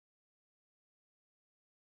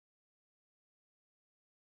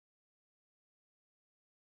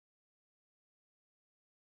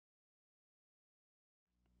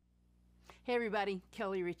Hey everybody,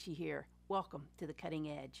 Kelly Richey here. Welcome to The Cutting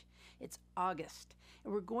Edge. It's August,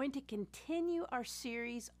 and we're going to continue our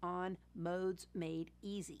series on modes made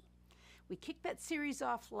easy. We kicked that series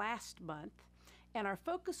off last month, and our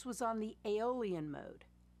focus was on the Aeolian mode.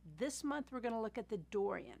 This month we're going to look at the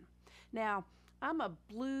Dorian. Now, I'm a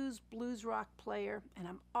blues rock player, and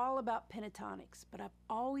I'm all about pentatonics, but I've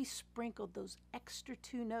always sprinkled those extra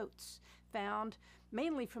two notes found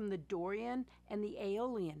mainly from the Dorian and the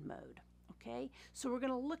Aeolian mode. Okay, so we're going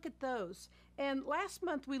to look at those. And last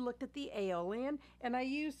month we looked at the Aeolian, and I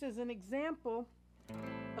used as an example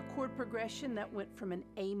a chord progression that went from an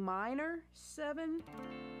A minor 7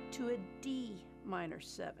 to a D minor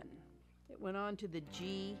 7. It went on to the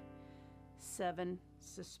G7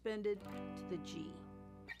 suspended to the G.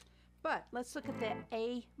 But let's look at the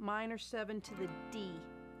A minor 7 to the D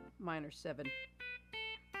minor 7.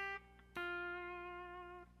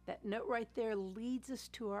 That note right there leads us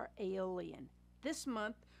to our Aeolian. This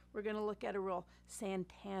month, we're going to look at a real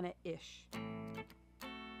Santana-ish,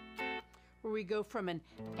 where we go from an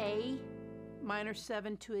A minor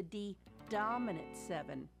 7 to a D dominant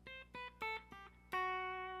 7.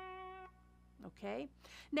 Okay?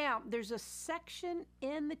 Now, there's a section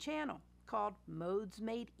in the channel called Modes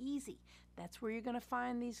Made Easy. That's where you're going to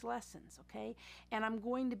find these lessons, okay? And I'm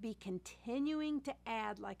going to be continuing to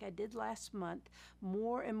add, like I did last month,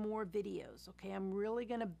 more and more videos, okay? I'm really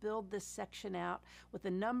going to build this section out with a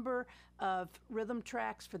number of rhythm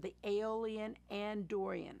tracks for the Aeolian and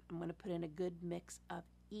Dorian. I'm going to put in a good mix of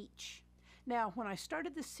each. Now, when I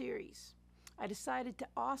started this series, I decided to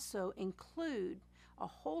also include a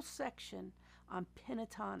whole section on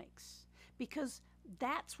pentatonics, because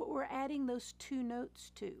that's what we're adding those two notes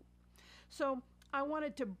to. So I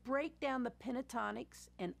wanted to break down the pentatonics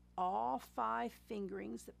and all 5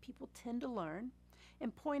 fingerings that people tend to learn,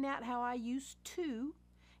 and point out how I use 2,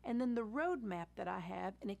 and then the roadmap that I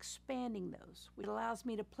have in expanding those, which allows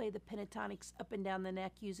me to play the pentatonics up and down the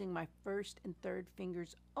neck using my 1st and 3rd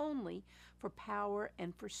fingers only for power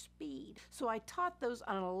and for speed. So I taught those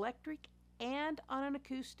on an electric and on an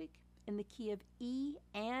acoustic, in the key of E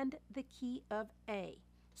and the key of A.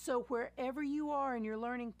 So wherever you are in your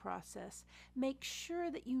learning process, make sure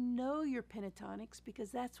that you know your pentatonics, because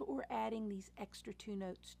that's what we're adding these extra 2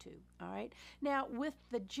 notes to, all right? Now, with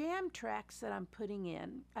the jam tracks that I'm putting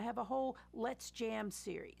in, I have a whole Let's Jam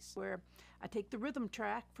series where I take the rhythm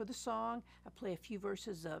track for the song, I play a few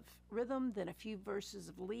verses of rhythm, then a few verses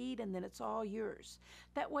of lead, and then it's all yours.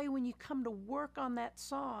 That way, when you come to work on that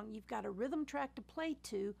song, you've got a rhythm track to play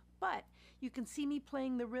to, but you can see me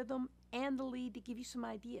playing the rhythm and the lead to give you some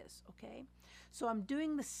ideas, okay? So I'm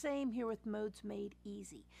doing the same here with Modes Made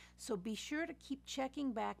Easy. So be sure to keep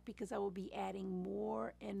checking back, because I will be adding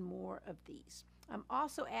more and more of these. I'm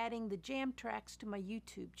also adding the jam tracks to my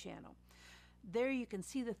YouTube channel. There you can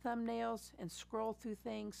see the thumbnails and scroll through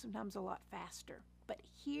things, sometimes a lot faster. But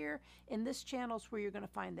here in this channel is where you're going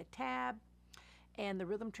to find the tab and the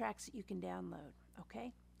rhythm tracks that you can download,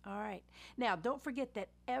 okay? All right. Now, don't forget that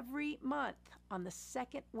every month on the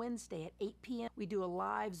 2nd Wednesday at 8 p.m., we do a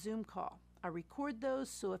live Zoom call. I record those,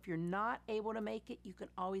 so if you're not able to make it, you can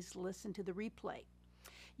always listen to the replay.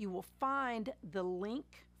 You will find the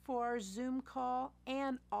link for our Zoom call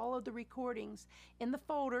and all of the recordings in the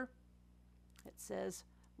folder that says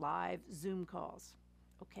Live Zoom Calls.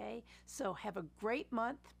 Okay? So have a great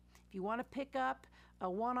month. If you want to pick up a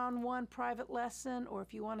one-on-one private lesson, or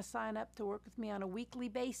if you want to sign up to work with me on a weekly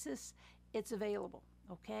basis, it's available,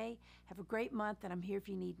 okay? Have a great month, and I'm here if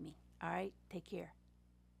you need me. All right? Take care.